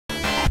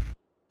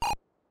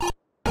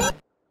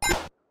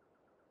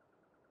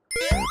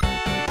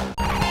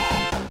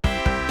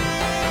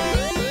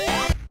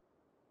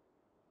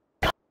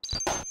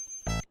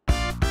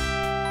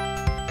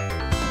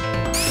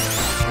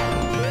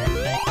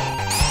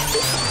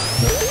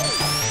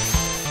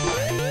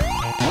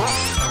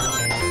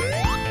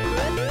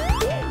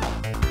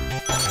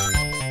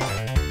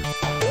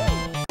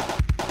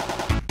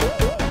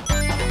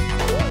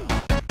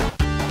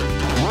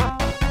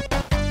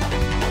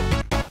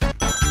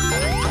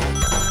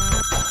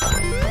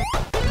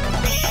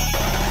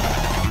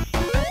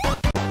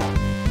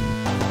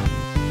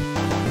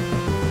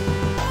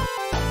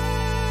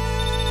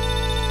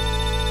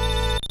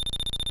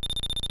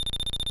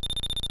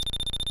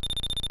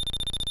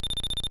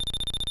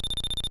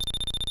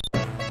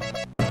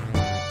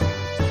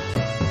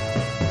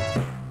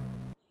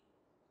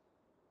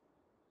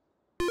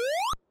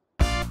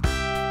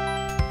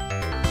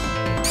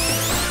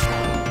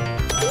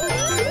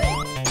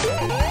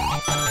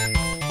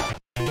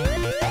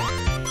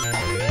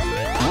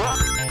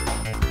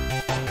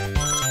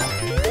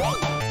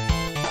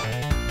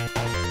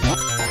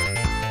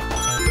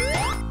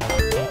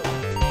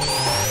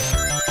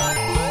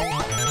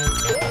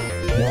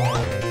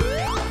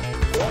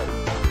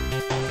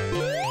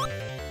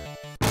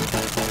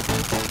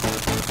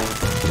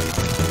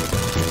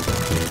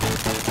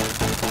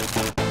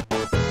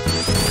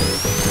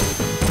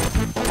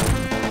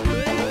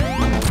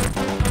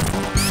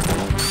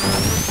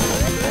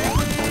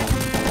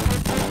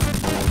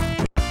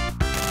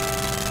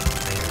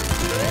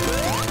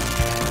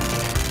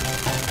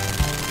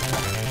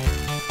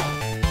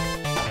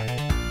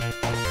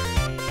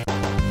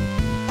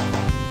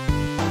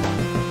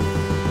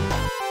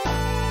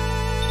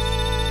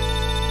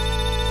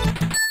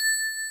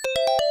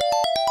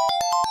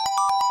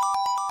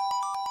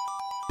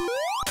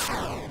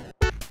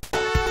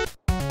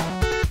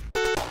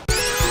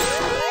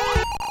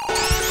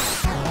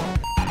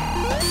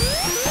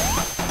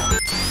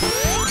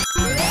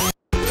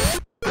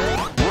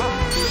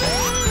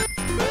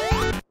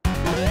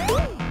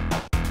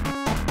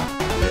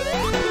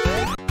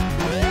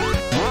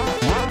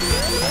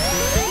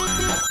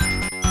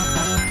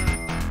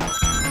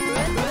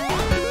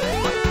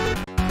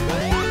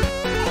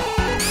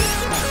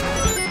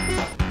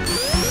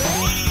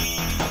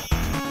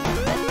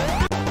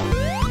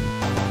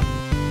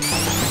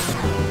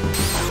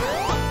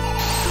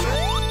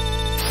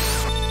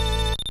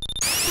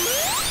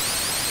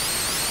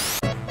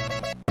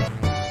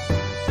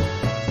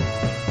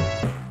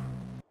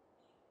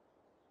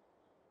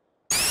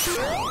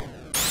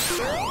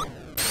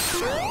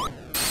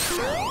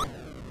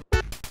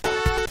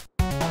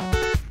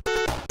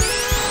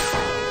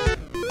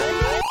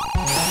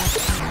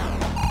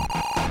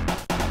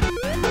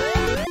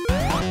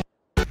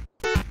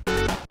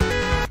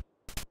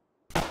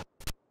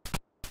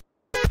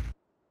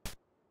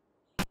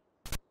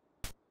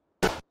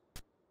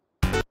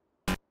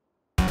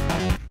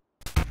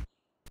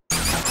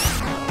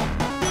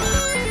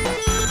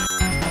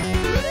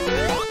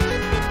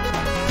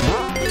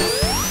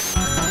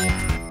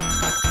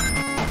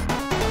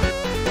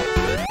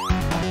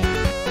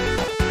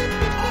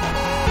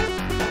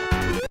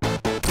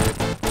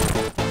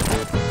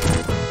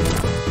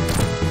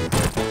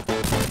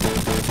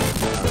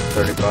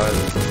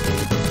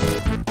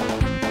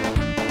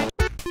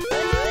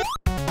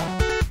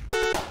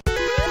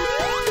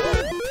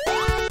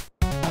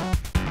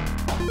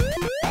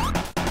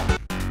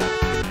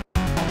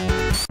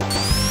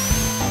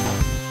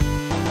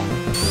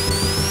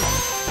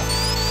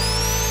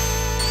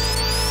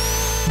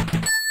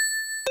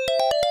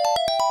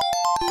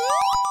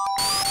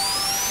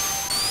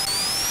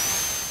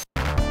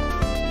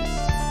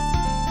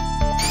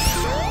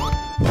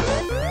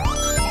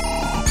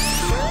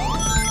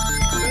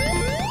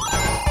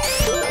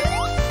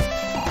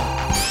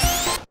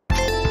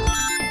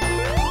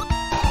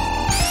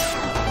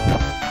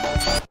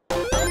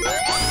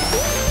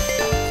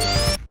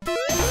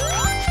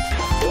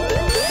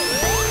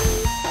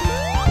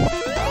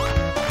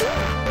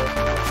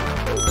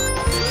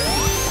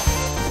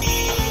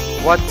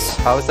What?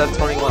 How is that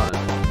 21?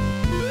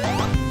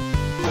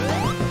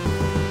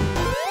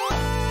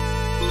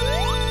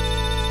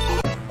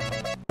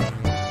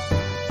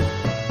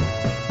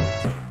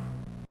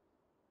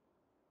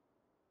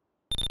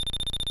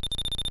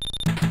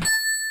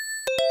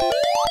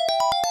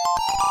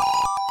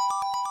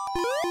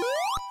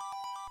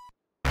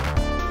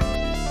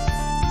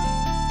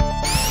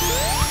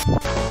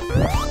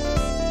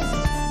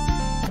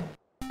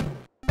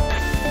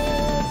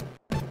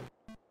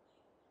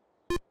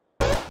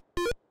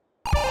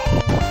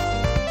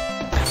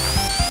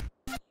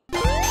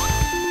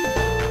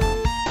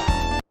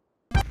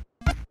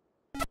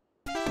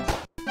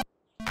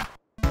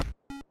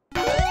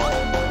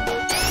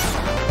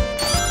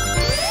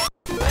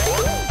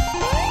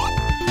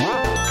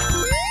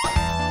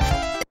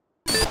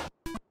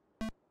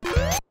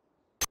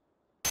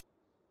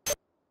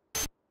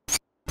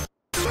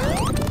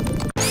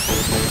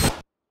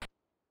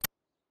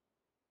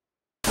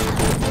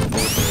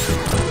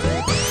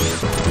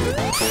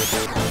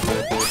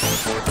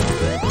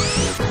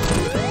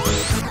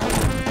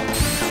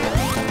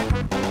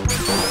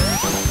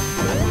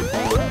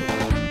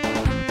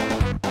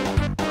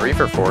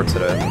 For 4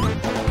 today.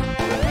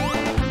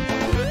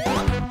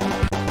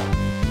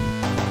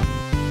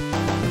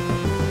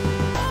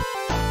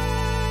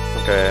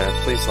 Okay,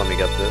 please let me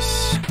get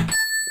this.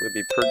 It would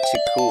be pretty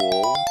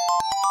cool.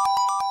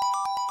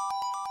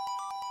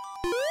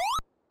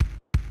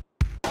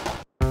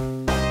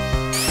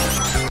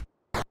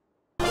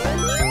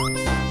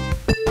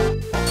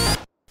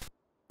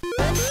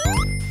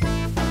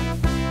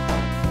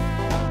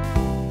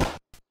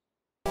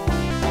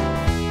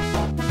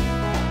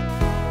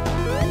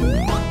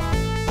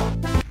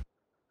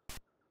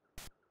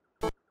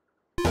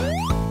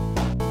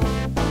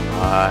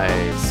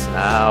 Nice,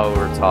 now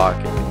we're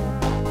talking.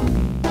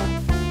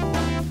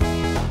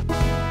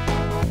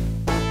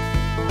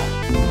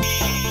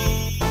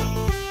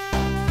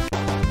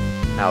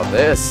 Now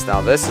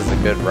this is a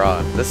good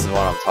run. This is what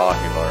I'm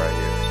talking about right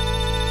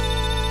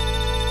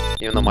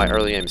here. Even though my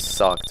early game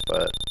sucked,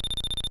 but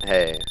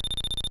hey.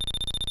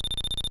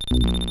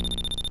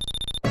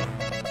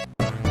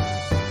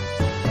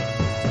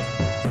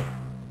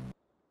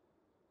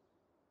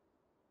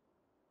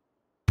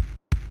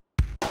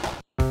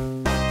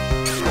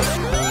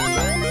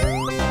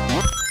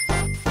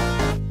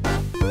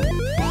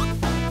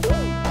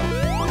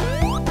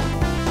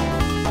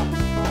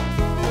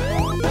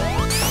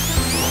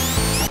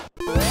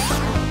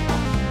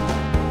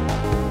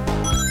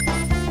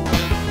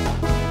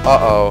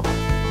 Uh-oh.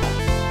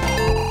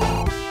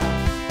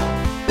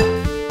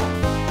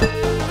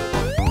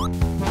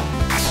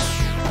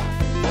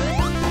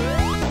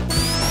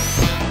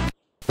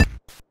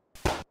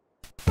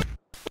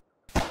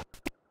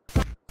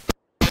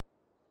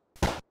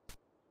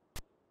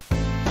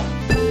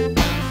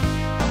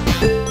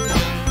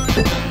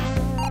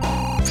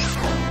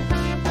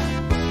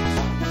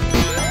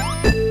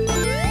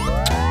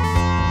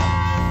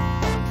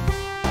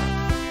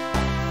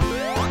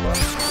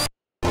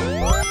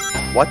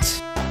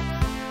 What?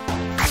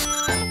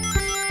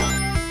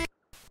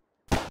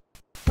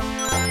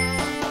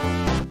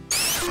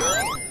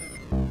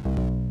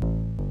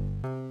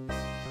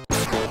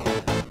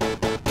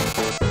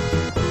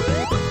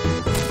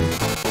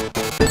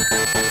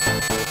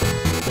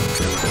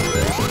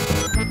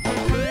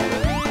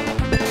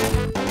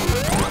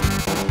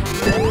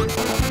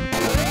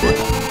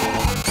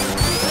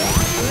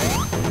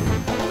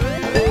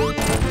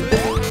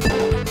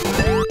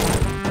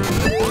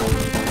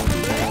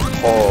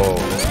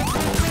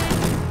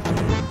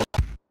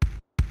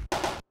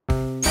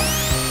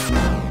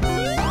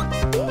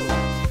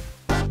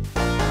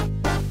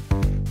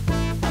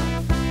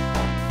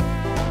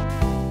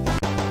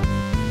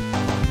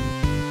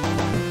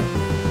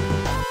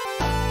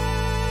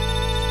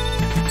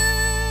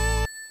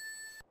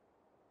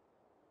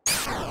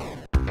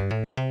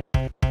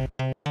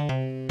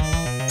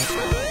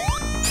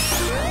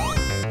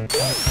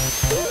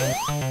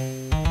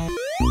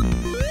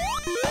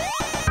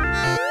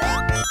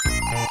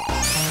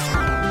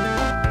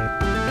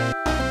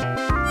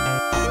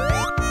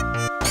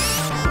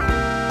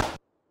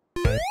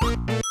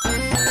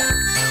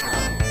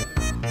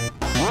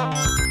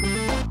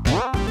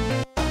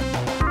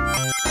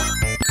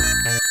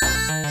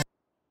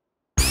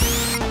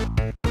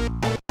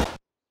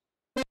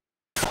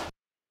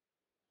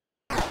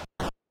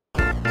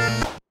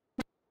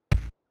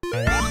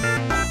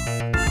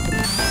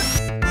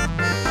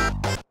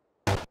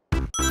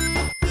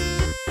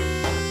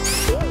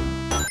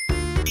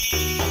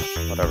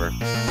 whatever.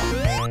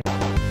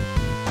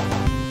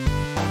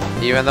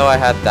 Even though I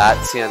had that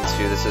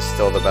TN2, this is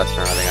still the best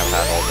run I think I've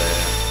had all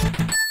day.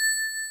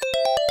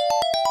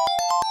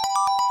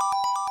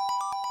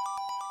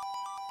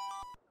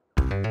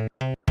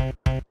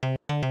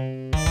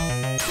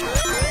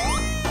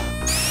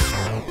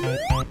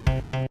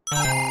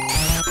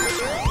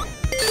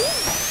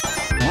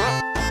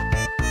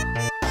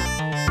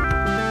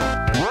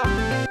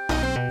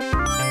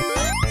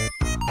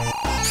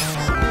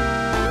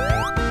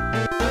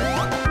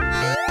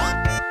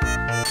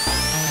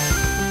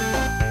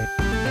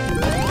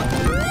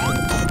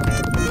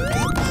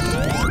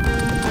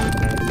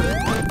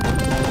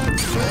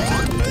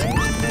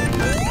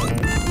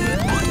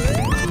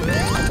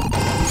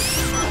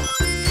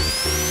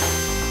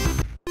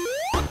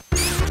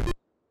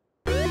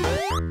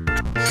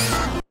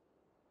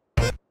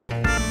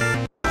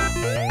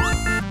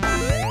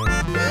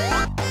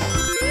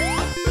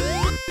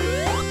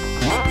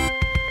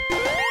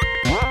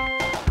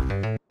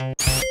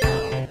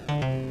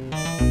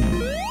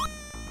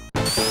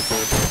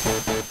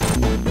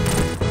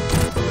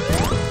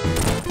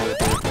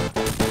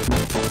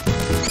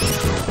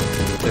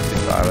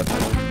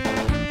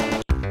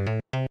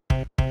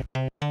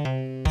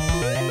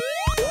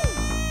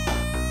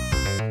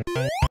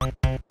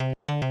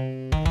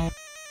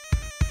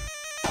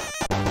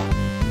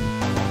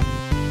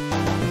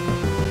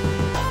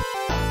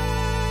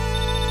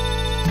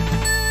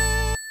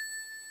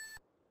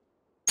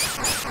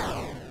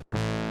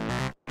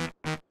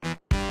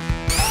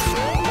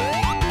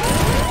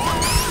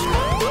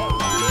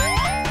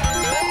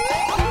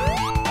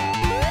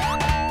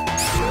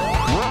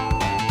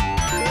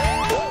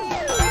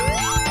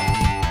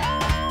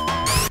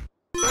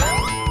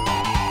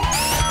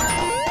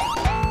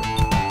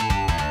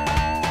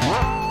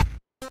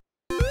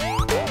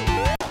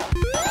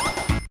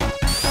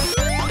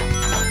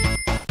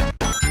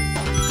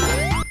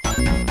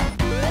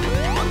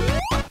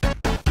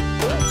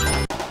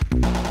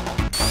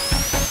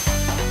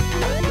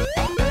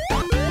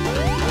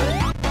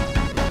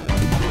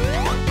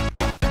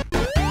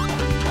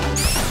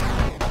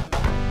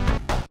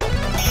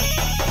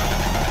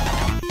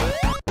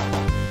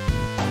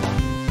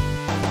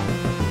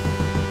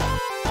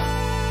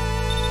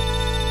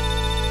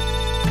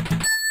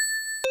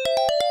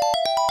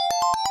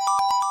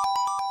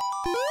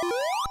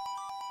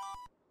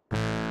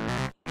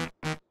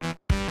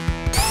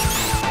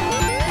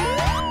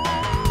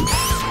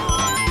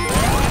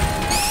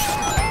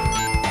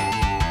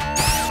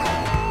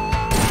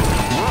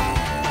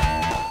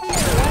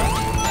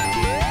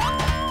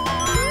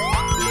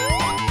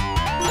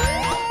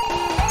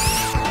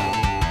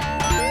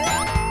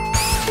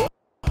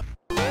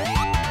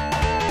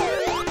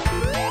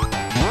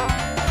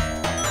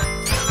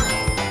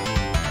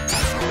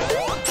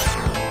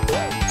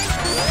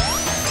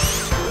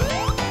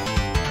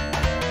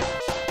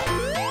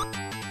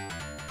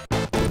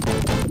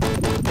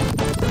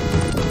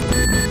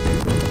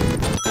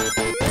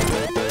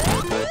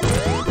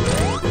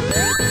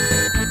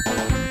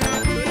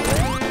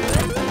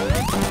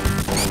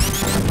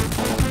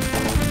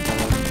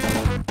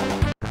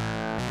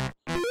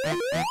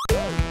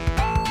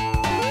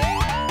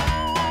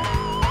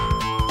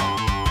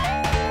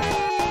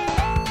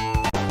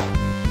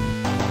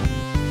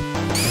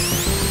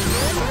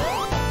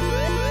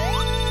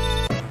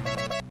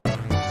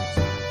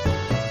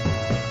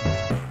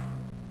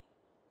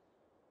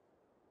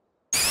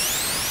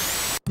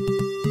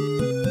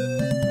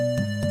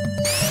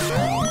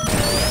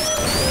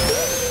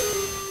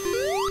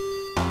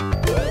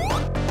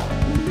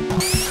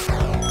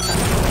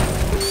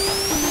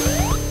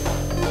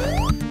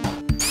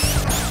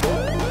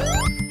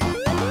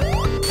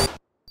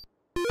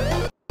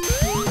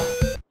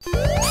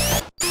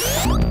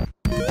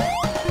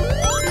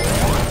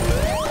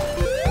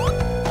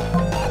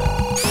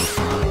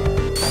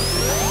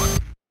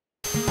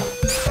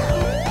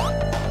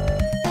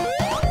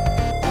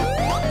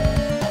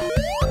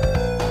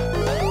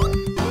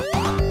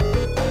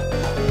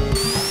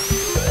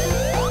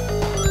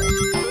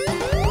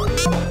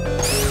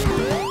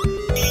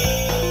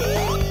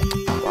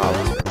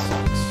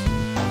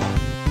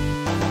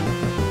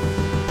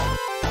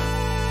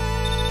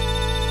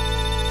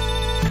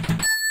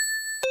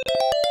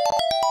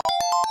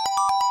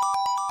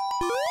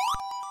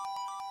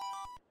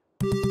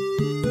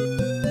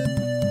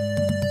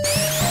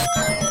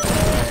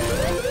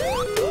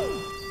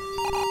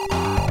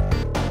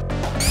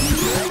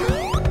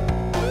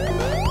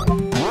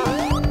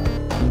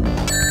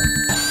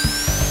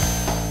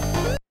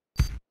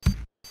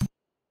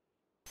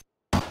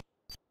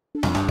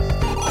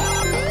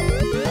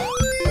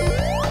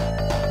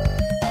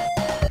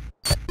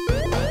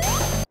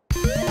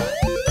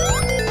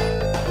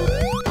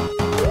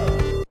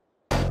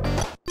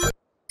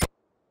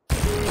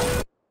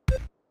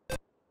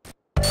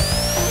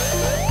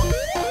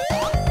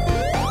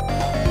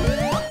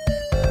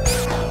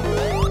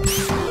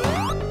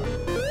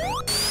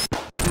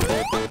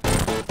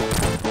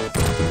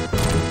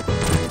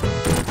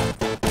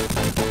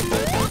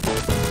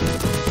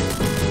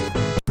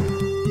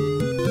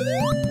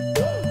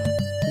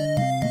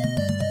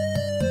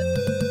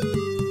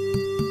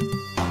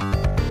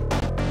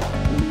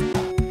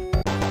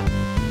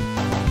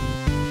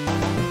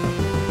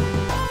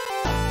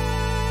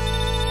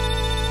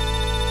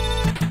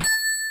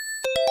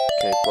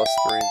 plus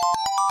 3.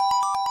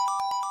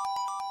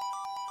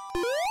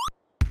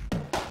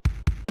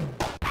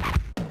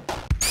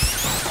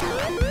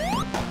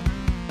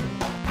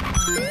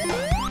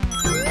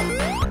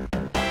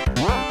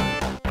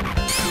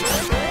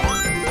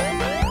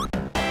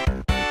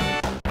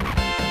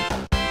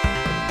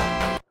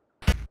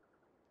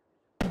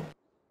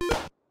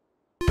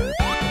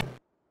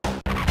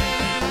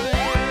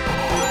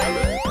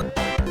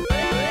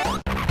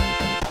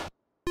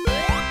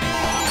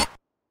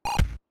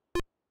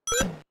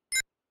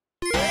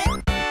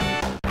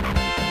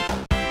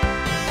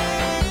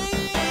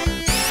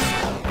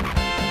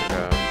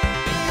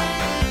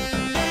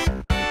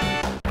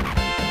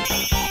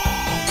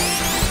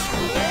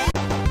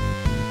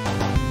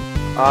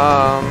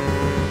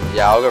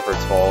 Yeah, I'll go for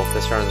 12.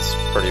 This run's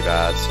pretty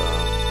bad, so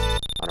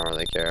I don't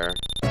really care.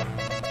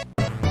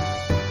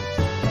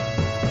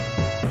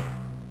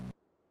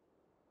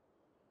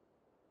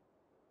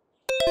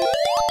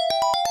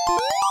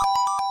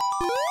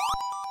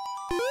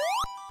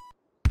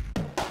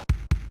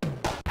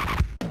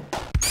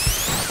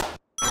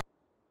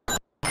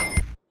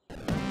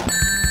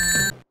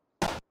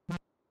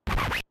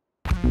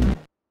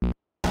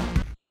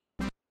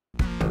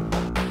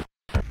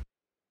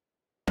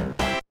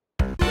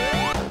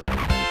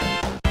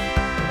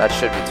 That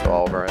should be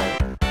 12, right?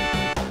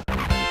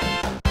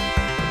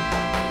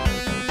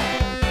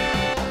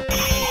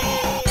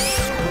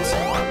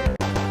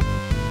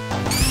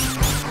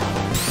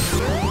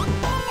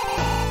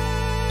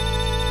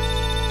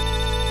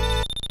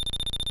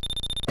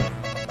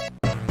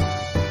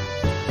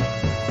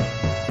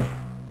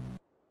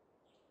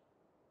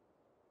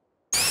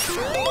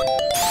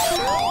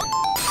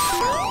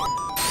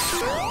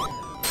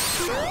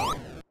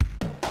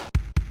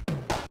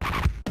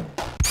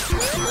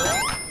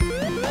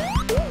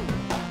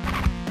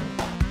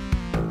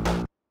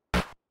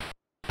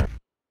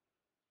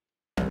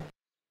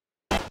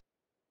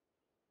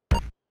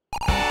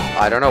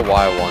 I don't know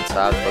why I want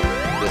that, but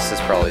this is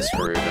probably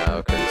screwed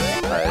now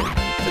because I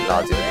did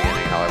not do the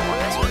beginning how I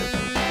wanted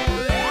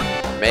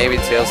to. Maybe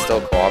Tail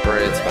still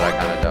cooperates, but I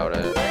kind of doubt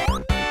it.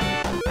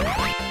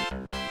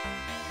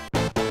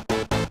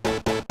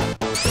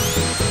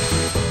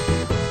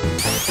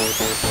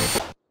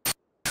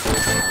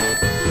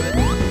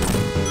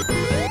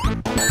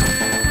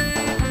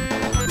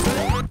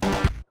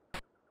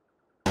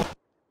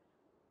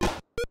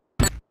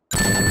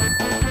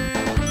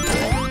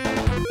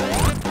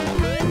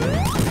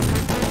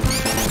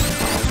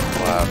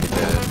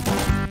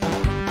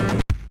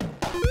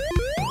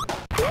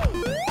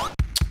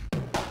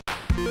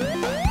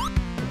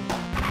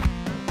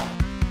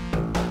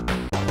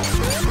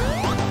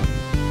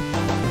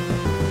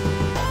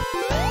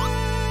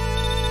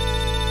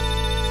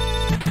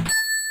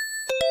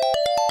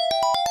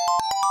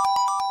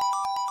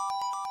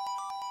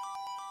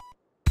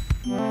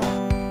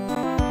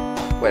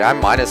 Wait,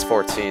 I'm minus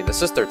 14.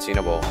 This is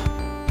 13able.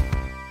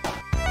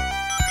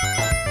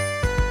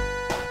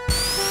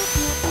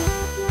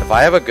 If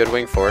I have a good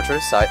wing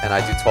fortress and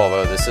I do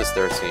 12-0, this is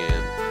 13.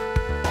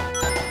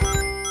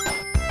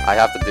 I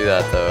have to do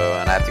that though,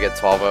 and I have to get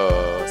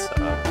 12-0, so.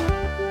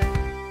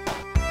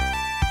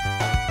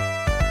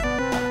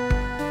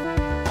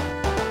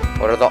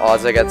 What are the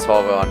odds I get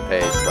 12-0 on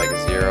pace? Like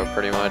 0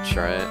 pretty much,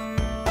 right?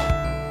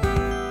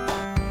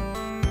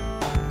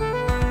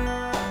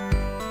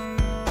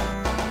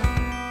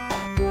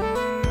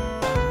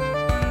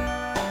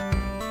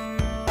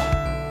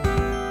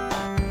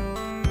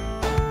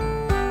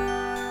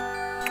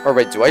 Or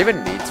wait, do I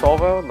even need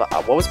 12-0?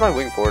 What was my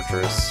wing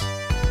fortress?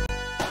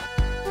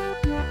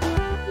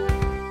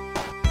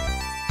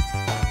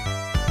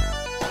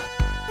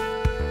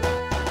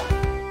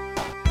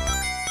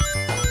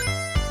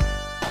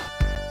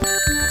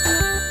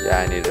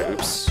 Yeah, I need it.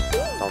 Oops.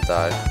 Don't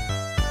die.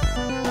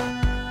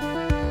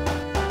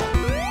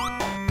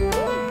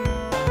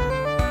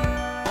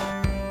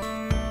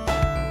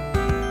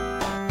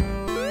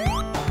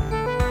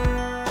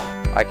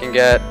 I can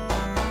get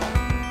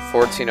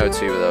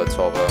 1402 without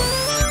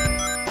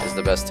 12-0 is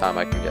the best time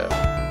I can get.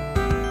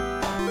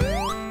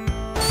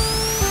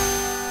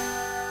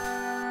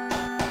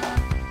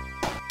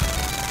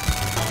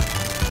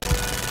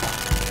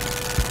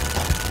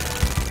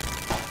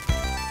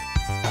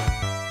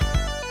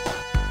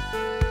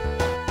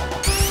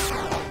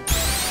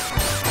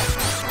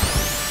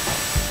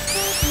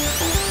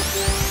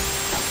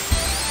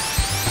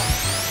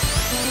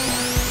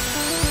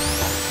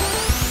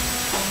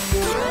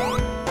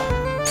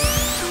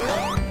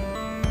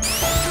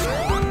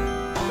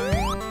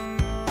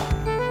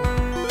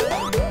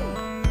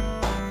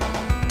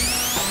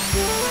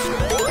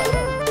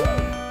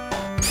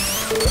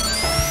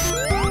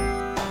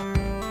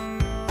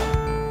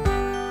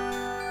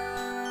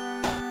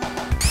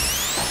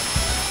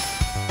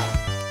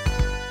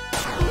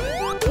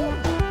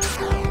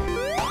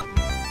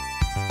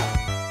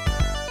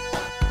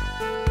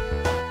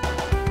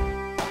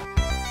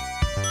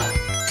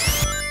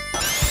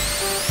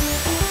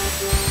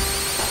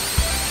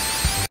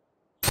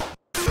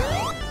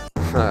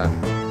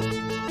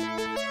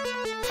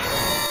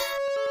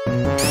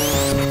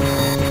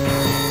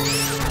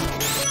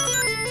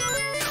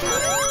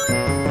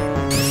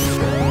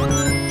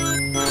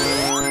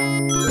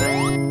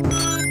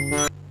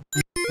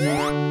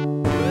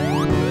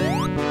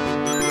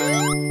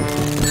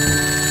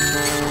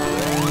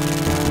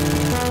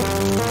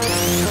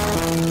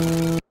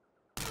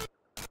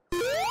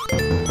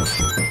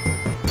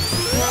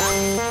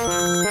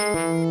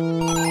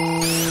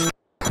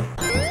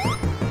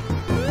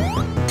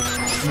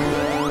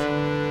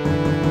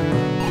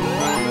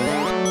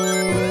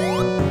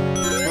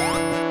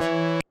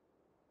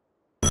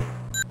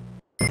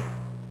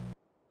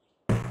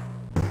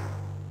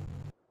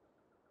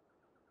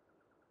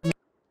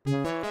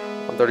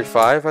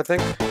 35, I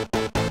think.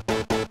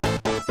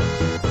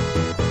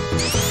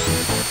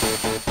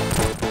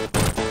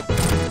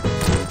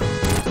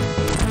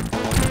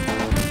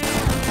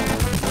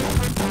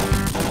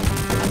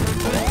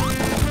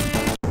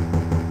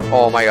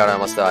 Oh my god, I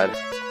almost died.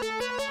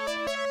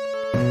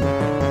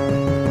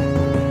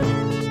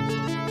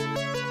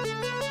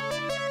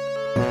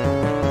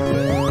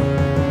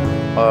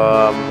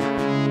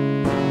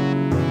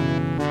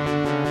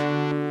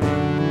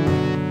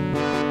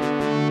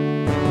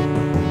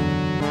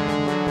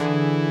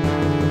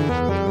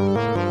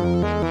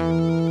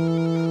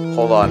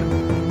 Hold on.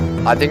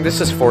 I think this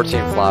is 14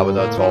 flat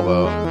without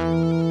 12-0.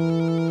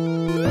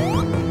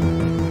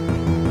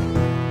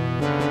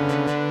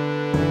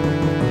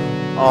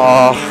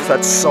 Oh,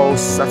 that's so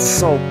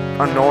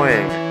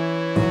annoying.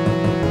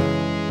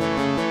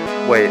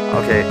 Wait,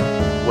 okay.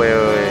 Wait.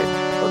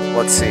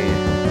 Let's see.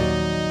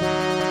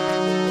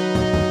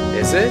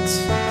 Is it?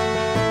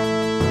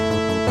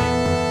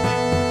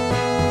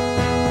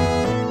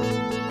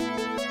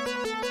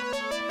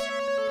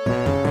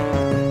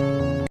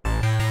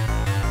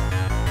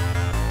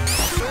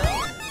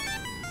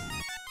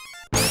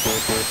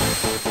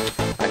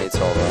 I need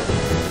 12-0.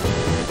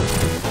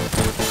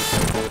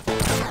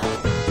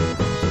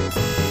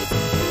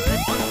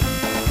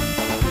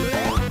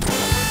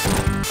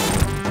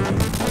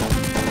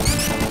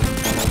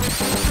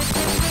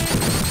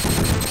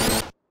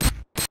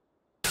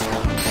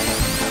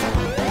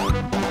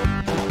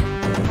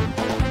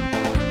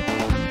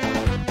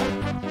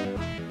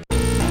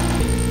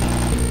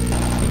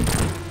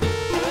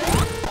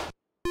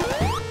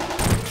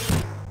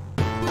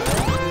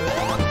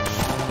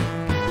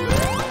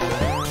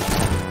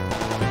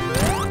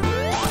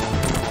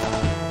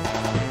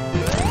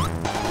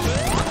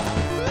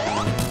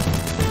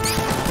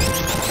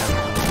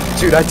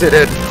 Dude, I did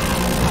it!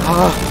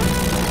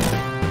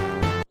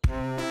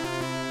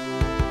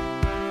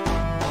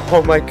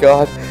 Oh my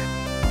god.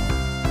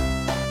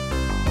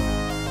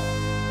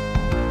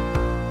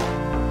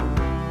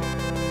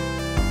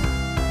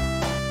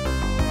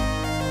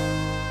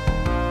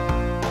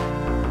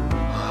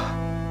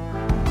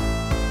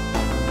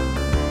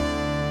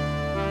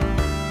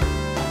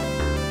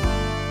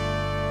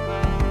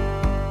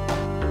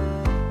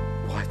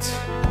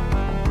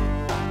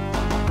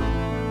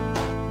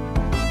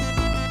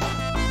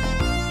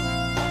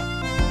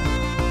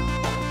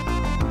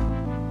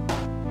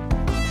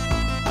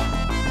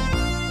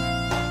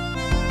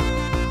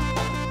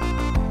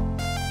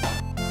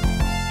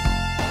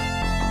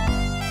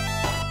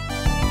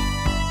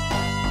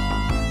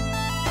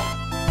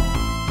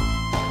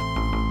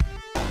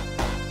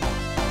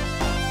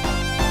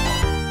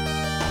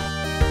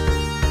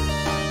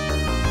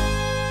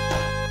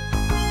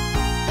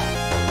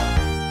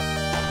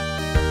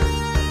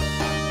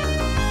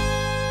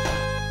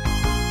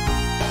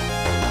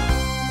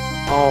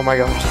 Oh my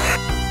god.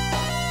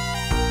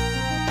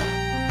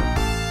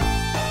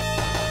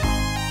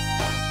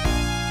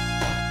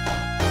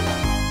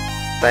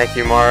 Thank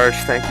you, Marge.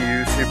 Thank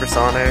you,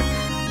 Supersonic.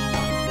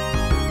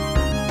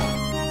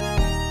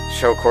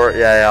 Show court.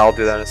 Yeah, I'll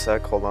do that in a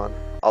sec. Hold on.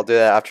 I'll do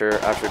that after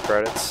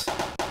credits.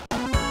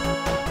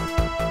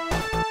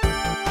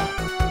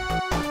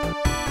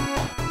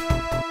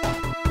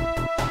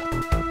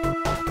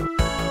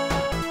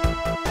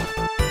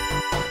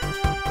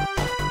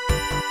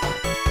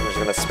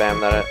 Gonna spam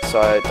that so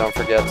I don't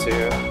forget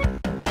to.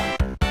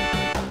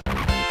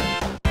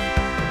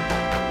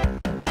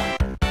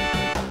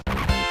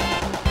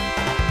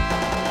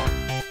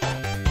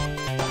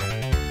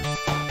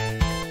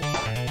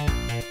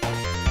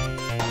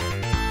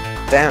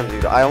 Damn,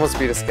 dude, I almost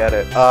beat a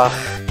Skedit.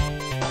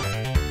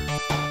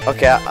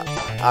 Okay,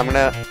 I'm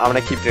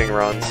gonna keep doing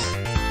runs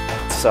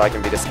so I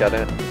can beat a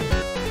Skedit.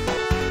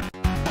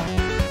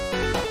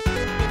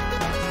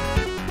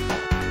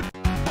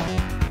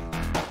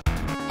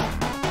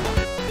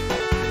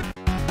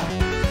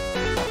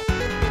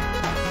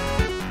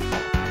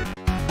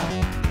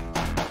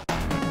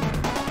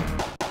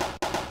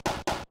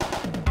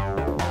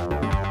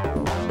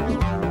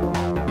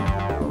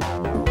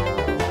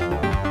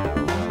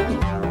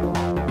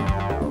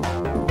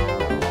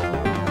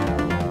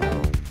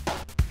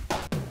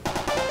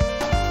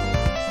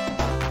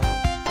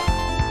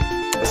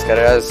 It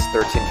has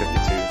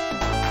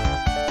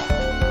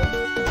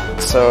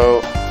 1352. So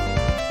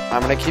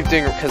I'm gonna keep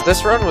doing, because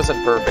this run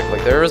wasn't perfect.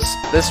 Like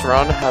this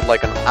run had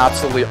like an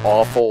absolutely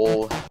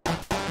awful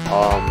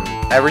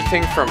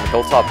everything from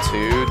Hilltop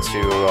 2 to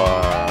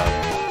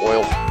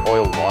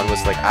Oil 1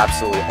 was like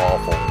absolutely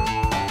awful.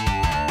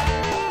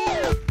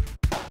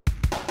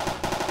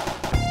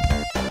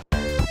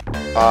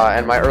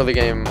 And my early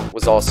game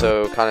was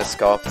also kind of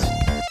scuffed,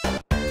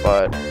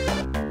 but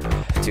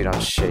dude, I'm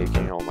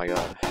shaking. Oh my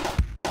god.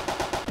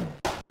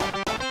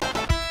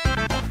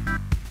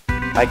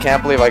 I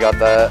can't believe I got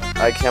that.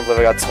 I can't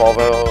believe I got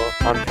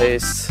 12-0 on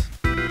pace.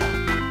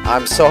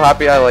 I'm so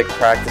happy I like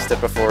practiced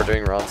it before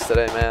doing runs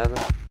today, man.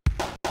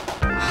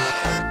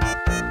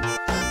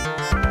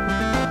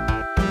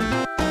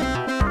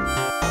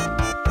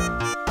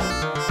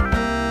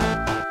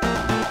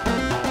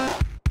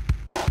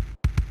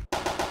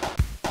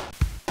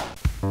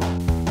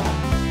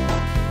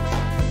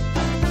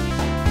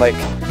 Like,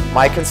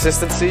 my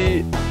consistency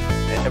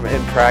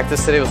in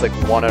practice today was like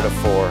 1 out of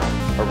 4 or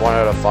 1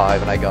 out of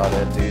 5, and I got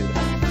it, dude.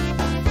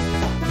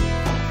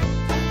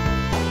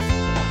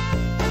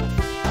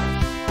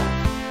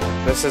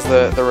 This is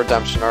the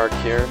redemption arc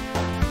here.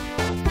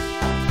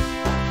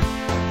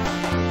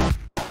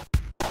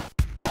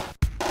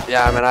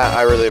 Yeah, I mean,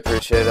 I really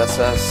appreciate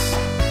SS.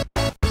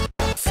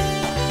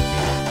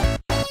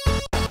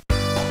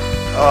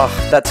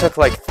 Oh, that took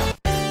like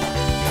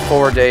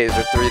 4 days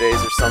or 3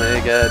 days or something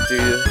to get,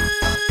 dude.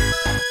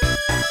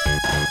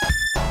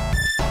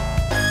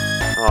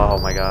 Oh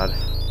my god.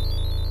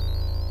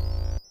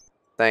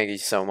 Thank you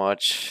so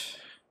much.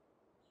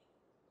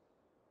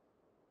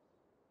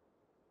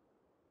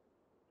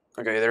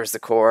 Okay, there's the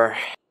core.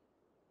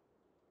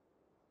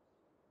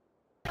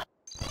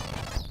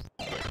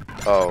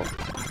 Oh.